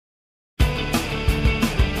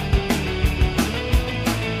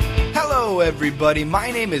Hello, everybody. My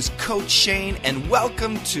name is Coach Shane, and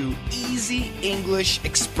welcome to Easy English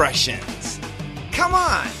Expressions. Come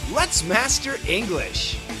on, let's master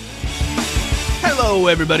English. Hello,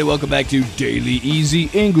 everybody. Welcome back to Daily Easy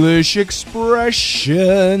English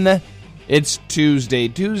Expression. It's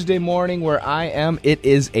Tuesday morning where I am. It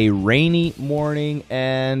is a rainy morning,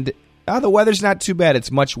 and the weather's not too bad.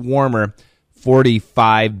 It's much warmer,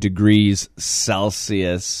 45 degrees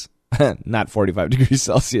Celsius. Not 45 degrees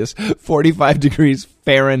Celsius, 45 degrees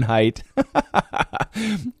Fahrenheit.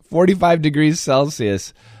 45 degrees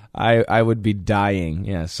Celsius. I would be dying.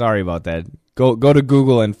 Yeah, sorry about that. Go to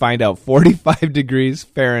Google and find out 45 degrees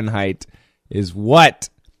Fahrenheit is what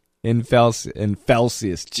in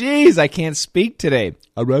Celsius. Jeez, I can't speak today.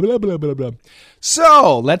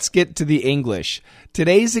 So, let's get to the English.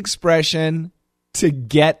 Today's expression, to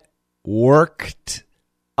get worked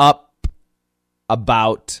up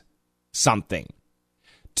about something.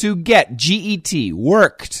 To get, G-E-T,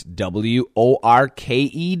 worked, W-O-R-K-E-D,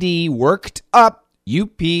 worked up,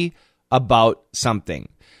 U-P, about something.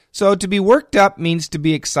 So to be worked up means to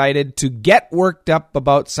be excited. To get worked up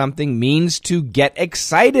about something means to get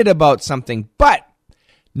excited about something. But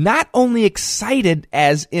not only excited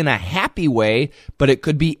as in a happy way, but it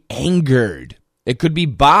could be angered. It could be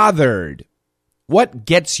bothered. What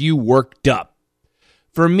gets you worked up?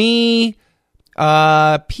 For me,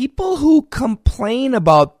 people who complain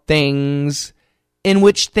about things in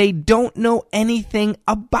which they don't know anything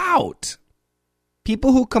about.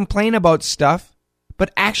 People who complain about stuff, but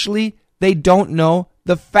actually they don't know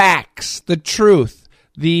the facts, the truth,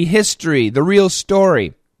 the history, the real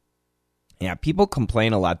story. Yeah, people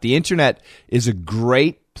complain a lot. The internet is a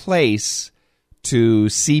great place to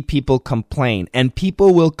see people complain, and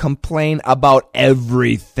people will complain about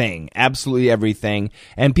everything, absolutely everything,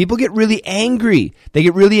 and people get really angry, they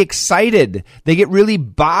get really excited, they get really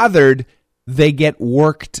bothered, they get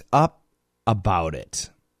worked up about it.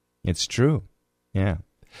 It's true, yeah.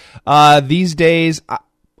 These days,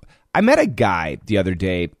 I met a guy the other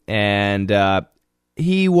day, and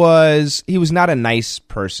he was not a nice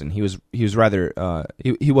person. He was rather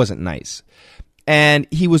he wasn't nice, and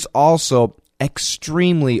he was also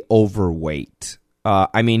extremely overweight.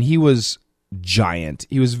 I mean, he was giant.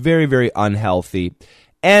 He was very, very unhealthy,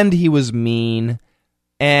 and he was mean,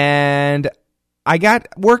 and I got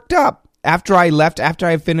worked up. After I left, after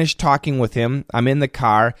I finished talking with him, I'm in the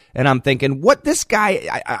car, and I'm thinking, what this guy,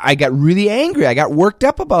 I got really angry. I got worked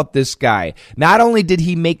up about this guy. Not only did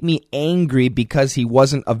he make me angry because he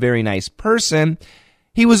wasn't a very nice person,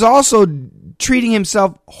 he was also treating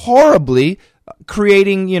himself horribly,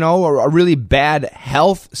 creating, a really bad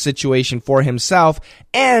health situation for himself.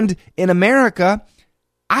 And in America,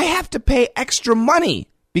 I have to pay extra money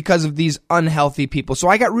because of these unhealthy people. So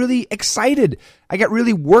I got really excited. I got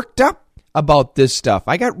really worked up about this stuff.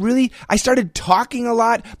 I started talking a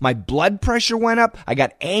lot. My blood pressure went up. I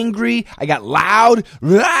got angry. I got loud.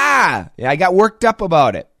 Yeah, I got worked up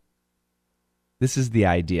about it. This is the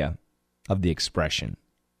idea of the expression.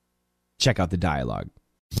 Check out the dialogue.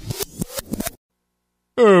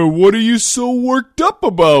 What are you so worked up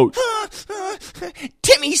about?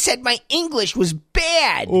 Timmy said my English was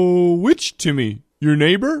bad. Oh, which Timmy? Your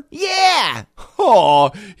neighbor? Yeah.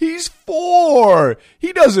 Aw, he's 4.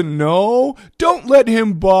 He doesn't know. Don't let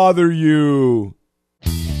him bother you.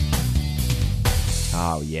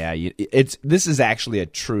 Oh, yeah. This is actually a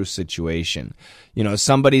true situation.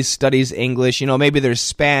 Somebody studies English, maybe they're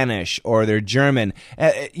Spanish or they're German.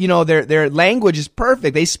 Their language is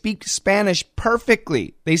perfect. They speak Spanish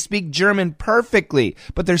perfectly. They speak German perfectly,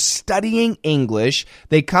 but they're studying English.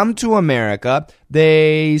 They come to America.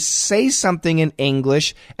 They say something in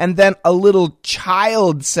English, and then a little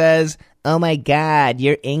child says, "Oh my God,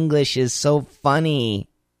 your English is so funny."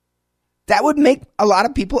 That would make a lot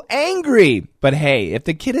of people angry. But hey, if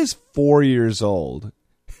the kid is 4 years old,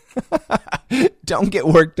 don't get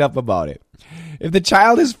worked up about it. If the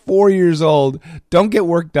child is 4 years old, don't get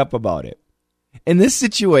worked up about it. In this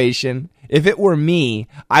situation, if it were me,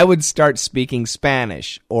 I would start speaking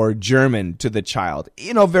Spanish or German to the child,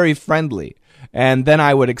 very friendly. And then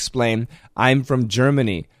I would explain, I'm from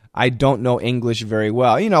Germany. I don't know English very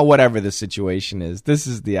well. Whatever the situation is. This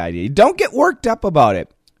is the idea. Don't get worked up about it.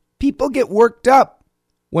 People get worked up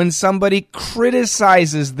when somebody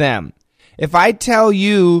criticizes them. If I tell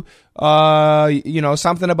you,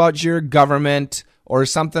 something about your government or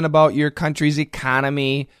something about your country's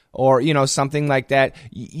economy or, something like that,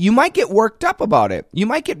 you might get worked up about it. You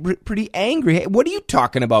might get pretty angry. Hey, what are you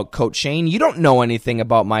talking about, Coach Shane? You don't know anything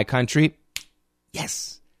about my country.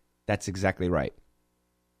 Yes, that's exactly right.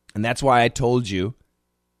 And that's why I told you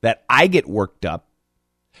that I get worked up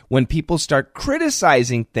when people start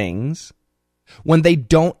criticizing things when they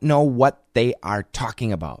don't know what they are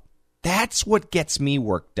talking about. That's what gets me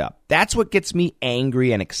worked up. That's what gets me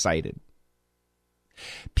angry and excited.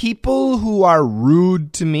 People who are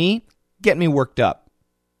rude to me get me worked up.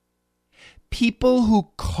 People who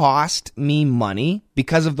cost me money,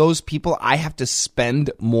 because of those people I have to spend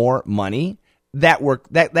more money,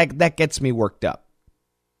 that gets me worked up.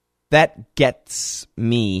 That gets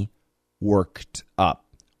me worked up.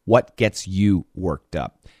 What gets you worked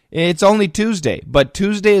up? It's only Tuesday, but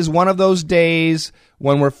Tuesday is one of those days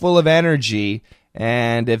when we're full of energy,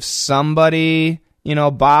 and if somebody,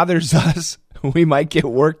 bothers us, we might get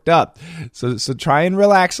worked up. So try and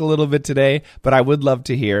relax a little bit today, but I would love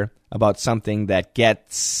to hear about something that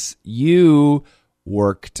gets you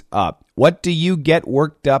worked up. What do you get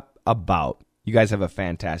worked up about? You guys have a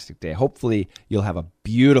fantastic day. Hopefully, you'll have a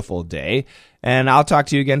beautiful day. And I'll talk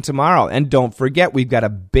to you again tomorrow. And don't forget, we've got a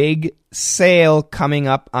big sale coming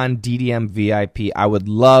up on DDM VIP. I would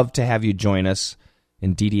love to have you join us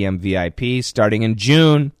in DDM VIP starting in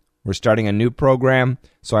June. We're starting a new program,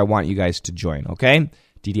 so I want you guys to join, okay?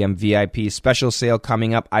 DDM VIP special sale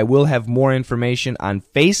coming up. I will have more information on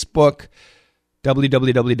Facebook,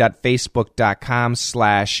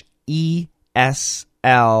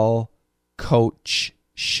 www.facebook.com/ESL Coach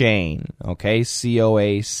Shane, okay?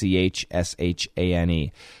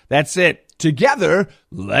 COACHSHANE. That's it. Together,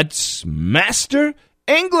 let's master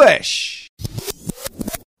English.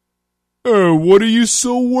 What are you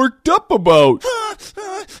so worked up about?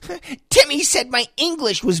 Timmy said my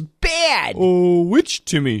English was bad. Oh, which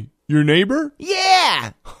Timmy? Your neighbor?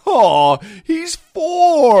 Yeah. Aw, he's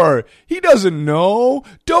 4. He doesn't know.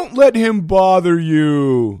 Don't let him bother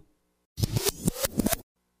you.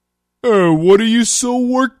 What are you so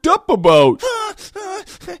worked up about?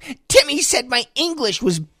 Timmy said my English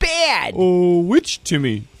was bad. Oh, which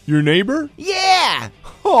Timmy? Your neighbor? Yeah.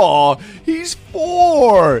 Aw, he's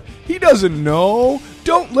 4. He doesn't know.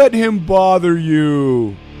 Don't let him bother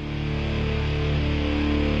you.